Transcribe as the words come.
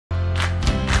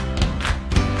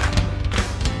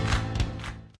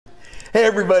Hey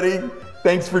everybody,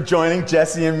 thanks for joining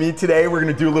Jesse and me today. We're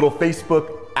gonna do a little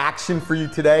Facebook action for you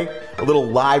today, a little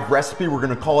live recipe. We're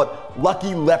gonna call it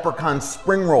Lucky Leprechaun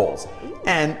Spring Rolls.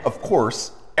 And of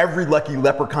course, every Lucky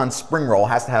Leprechaun Spring Roll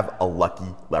has to have a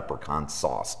Lucky Leprechaun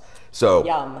sauce. So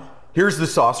yum. Here's the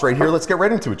sauce right here. Let's get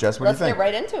right into it, Jess. What do you think?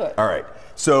 Let's get right into it. All right,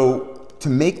 so to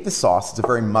make the sauce, it's a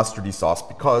very mustardy sauce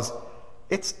because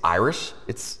it's Irish,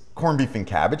 it's corned beef and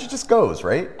cabbage, it just goes,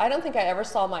 right? I don't think I ever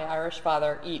saw my Irish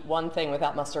father eat one thing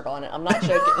without mustard on it. I'm not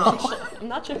joking. I'm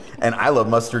not joking. And I love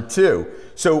mustard too.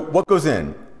 So what goes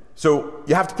in? So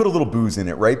you have to put a little booze in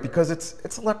it, right? Because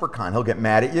it's a leprechaun, he'll get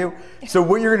mad at you. So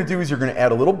what you're gonna do is you're gonna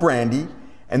add a little brandy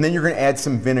and then you're gonna add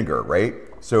some vinegar, right?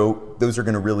 So those are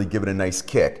gonna really give it a nice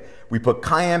kick. We put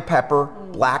cayenne pepper,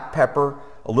 black pepper,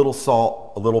 a little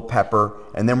salt, a little pepper,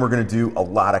 and then we're gonna do a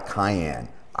lot of cayenne.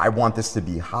 I want this to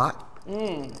be hot.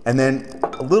 And then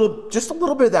just a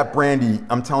little bit of that brandy,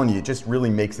 I'm telling you, it just really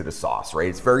makes it a sauce, right?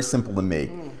 It's very simple to make.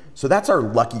 So that's our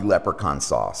Lucky Leprechaun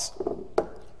sauce.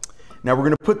 Now we're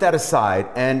gonna put that aside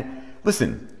and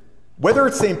listen, whether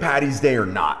it's St. Patty's Day or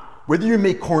not, whether you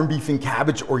make corned beef and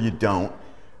cabbage or you don't,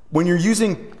 when you're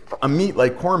using a meat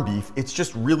like corned beef, it's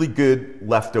just really good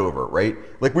leftover, right?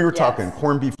 Like we were talking,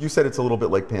 corned beef, you said it's a little bit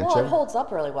like pancetta. Well, it holds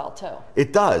up really well too.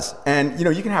 It does, and you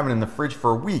know, you can have it in the fridge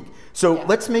for a week. So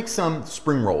let's make some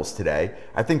spring rolls today.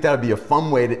 I think that would be a fun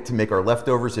way to make our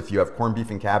leftovers if you have corned beef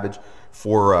and cabbage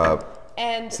for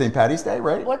St. Patty's Day,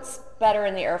 right? What's better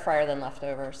in the air fryer than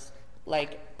leftovers?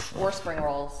 Like, or spring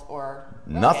rolls, or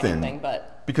nothing. Anything,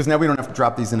 but because now we don't have to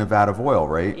drop these in a vat of oil,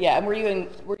 right? yeah, and we're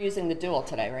using the dual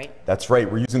today, right? That's right.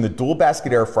 We're using the dual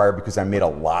basket air fryer because I made a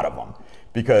lot of them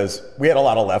because we had a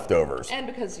lot of leftovers. And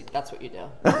because that's what you do.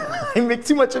 I make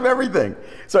too much of everything.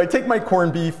 So I take my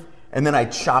corned beef and then I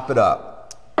chop it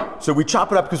up. So we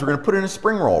chop it up because we're gonna put it in a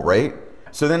spring roll, right?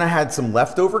 So then I had some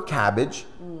leftover cabbage.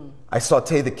 I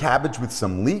saute the cabbage with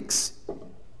some leeks,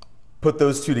 put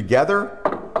those two together.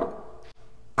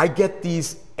 I get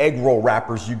these egg roll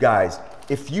wrappers, you guys.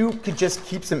 If you could just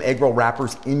keep some egg roll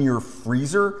wrappers in your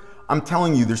freezer, I'm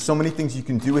telling you, there's so many things you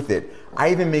can do with it.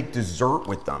 I even make dessert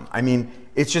with them. I mean,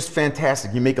 it's just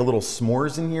fantastic. You make a little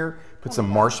s'mores in here, put some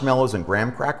marshmallows and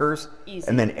graham crackers,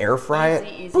 and then air fry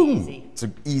it. Boom. Easy. It's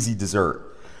an easy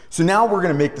dessert. So now we're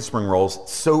gonna make the spring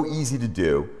rolls. So easy to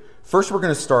do. First, we're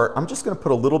gonna start, I'm just gonna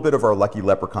put a little bit of our Lucky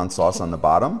Leprechaun sauce on the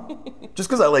bottom, just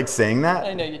because I like saying that.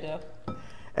 I know you do.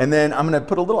 And then I'm gonna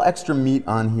put a little extra meat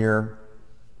on here.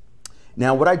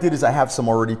 Now what I did is I have some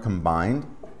already combined.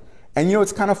 And you know,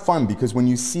 it's kind of fun because when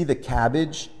you see the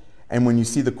cabbage and when you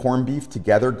see the corned beef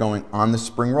together going on the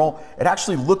spring roll, it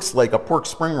actually looks like a pork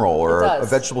spring roll or a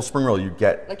vegetable spring roll you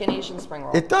get. Like an Asian spring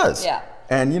roll. It does. Yeah.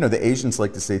 And you know, the Asians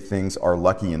like to say things are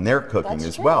lucky in their cooking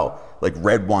as well. Like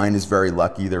red wine is very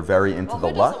lucky. They're very into the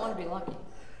luck. Who doesn't want to be lucky?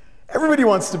 Everybody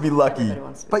wants to be lucky. Everybody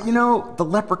wants to be but you know, the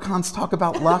leprechauns talk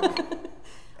about luck.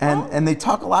 And they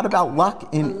talk a lot about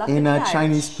luck in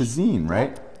Chinese cuisine,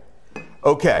 right?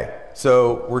 Okay,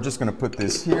 so we're just gonna put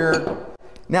this here.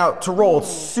 Now, to roll, it's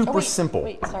super simple.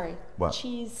 Wait, sorry. What?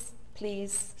 Cheese,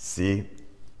 please. See?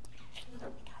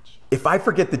 If I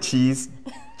forget the cheese,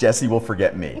 Jessie will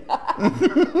forget me.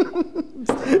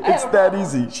 It's that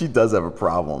easy. She does have a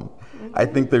problem. I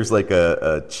think there's like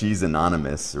a cheese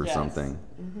anonymous or something.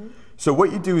 So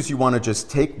what you do is you wanna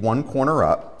just take one corner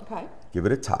up, give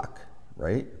it a tuck.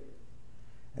 Right?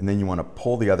 And then you want to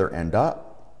pull the other end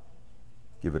up,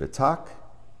 give it a tuck,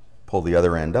 pull the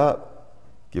other end up,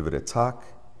 give it a tuck,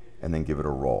 and then give it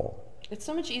a roll. It's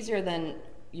so much easier than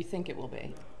you think it will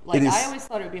be. Like, I always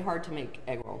thought it would be hard to make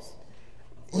egg rolls.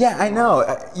 Yeah, I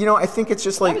know. You know, I think it's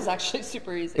just like... That was actually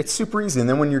super easy. It's super easy. And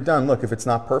then when you're done, look, if it's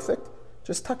not perfect,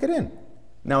 just tuck it in.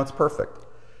 Now it's perfect.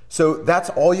 So that's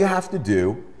all you have to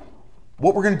do.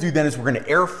 What we're going to do then is we're going to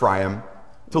air fry them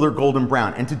till they're golden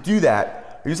brown. And to do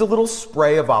that, use a little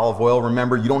spray of olive oil.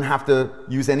 Remember, you don't have to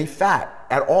use any fat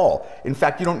at all. In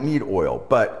fact, you don't need oil,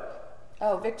 but...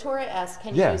 Oh, Victoria asks,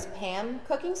 can you use Pam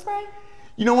cooking spray?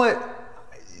 You know what?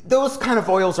 Those kind of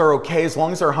oils are okay as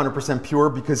long as they're 100% pure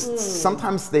because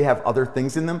sometimes they have other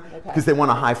things in them because they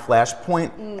want a high flash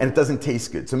point and it doesn't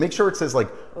taste good. So make sure it says like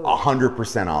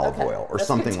 100% olive oil or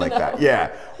something like that.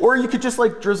 Yeah. Or you could just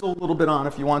like drizzle a little bit on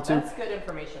if you want to. That's good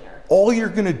information, Eric. All you're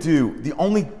gonna do, the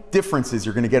only difference is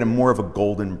you're gonna get a more of a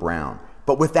golden brown.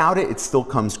 But without it, it still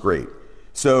comes great.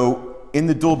 So in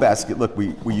the dual basket, look,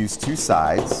 we use two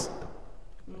sides.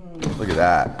 Look at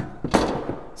that.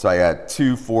 So I got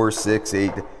 2, 4, 6,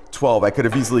 8, 12. I could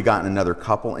have easily gotten another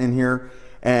couple in here.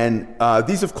 And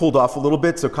these have cooled off a little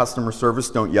bit, so customer service,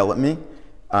 don't yell at me.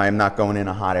 I'm not going in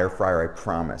a hot air fryer, I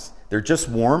promise. They're just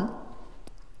warm.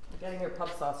 Getting your pub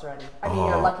sauce ready. I mean,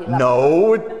 your Lucky Leprechaun.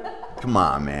 No, Come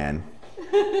on, man.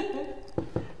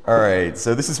 All right,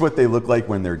 so this is what they look like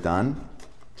when they're done.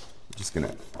 I'm just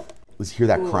gonna, let's hear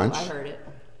that crunch. I heard it.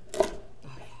 Oh,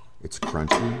 yeah. It's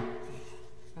crunchy.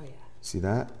 Oh, yeah. See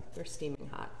that? They're steaming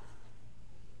hot.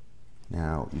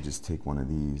 Now you just take one of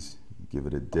these, give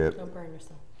it a dip. Don't burn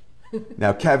yourself.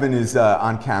 Now Kevin is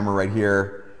on camera right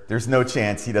here. There's no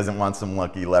chance he doesn't want some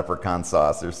Lucky Leprechaun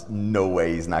sauce. There's no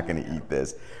way he's not gonna eat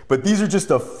this. But these are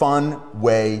just a fun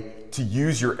way to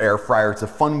use your air fryer. It's a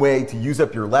fun way to use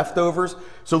up your leftovers.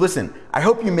 So listen, I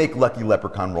hope you make Lucky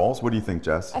Leprechaun rolls. What do you think,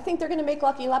 Jess? I think they're gonna make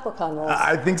Lucky Leprechaun rolls.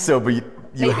 I think so, but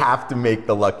you have to make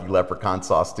the Lucky Leprechaun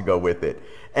sauce to go with it.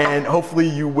 And hopefully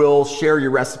you will share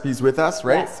your recipes with us,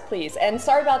 right? Yes, please. And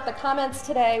sorry about the comments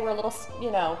today. We're a little,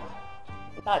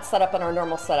 not set up in our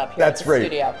normal setup here at the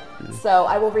studio. So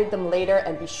I will read them later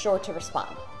and be sure to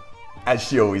respond. As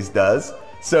she always does.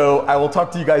 So I will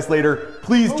talk to you guys later.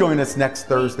 Please join us next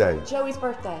Thursday. Joey's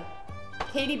birthday.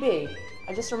 Katie B.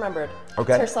 I just remembered.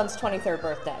 Okay. It's her son's 23rd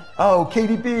birthday. Oh,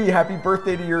 Katie B, happy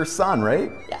birthday to your son,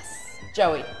 right? Yes.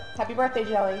 Joey. Happy birthday,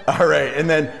 Joey. All right, and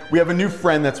then we have a new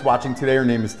friend that's watching today. Her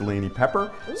name is Delaney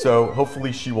Pepper. Ooh. So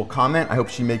hopefully she will comment. I hope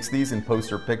she makes these and posts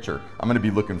her picture. I'm gonna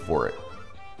be looking for it.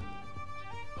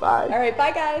 Bye. All right,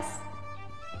 bye guys.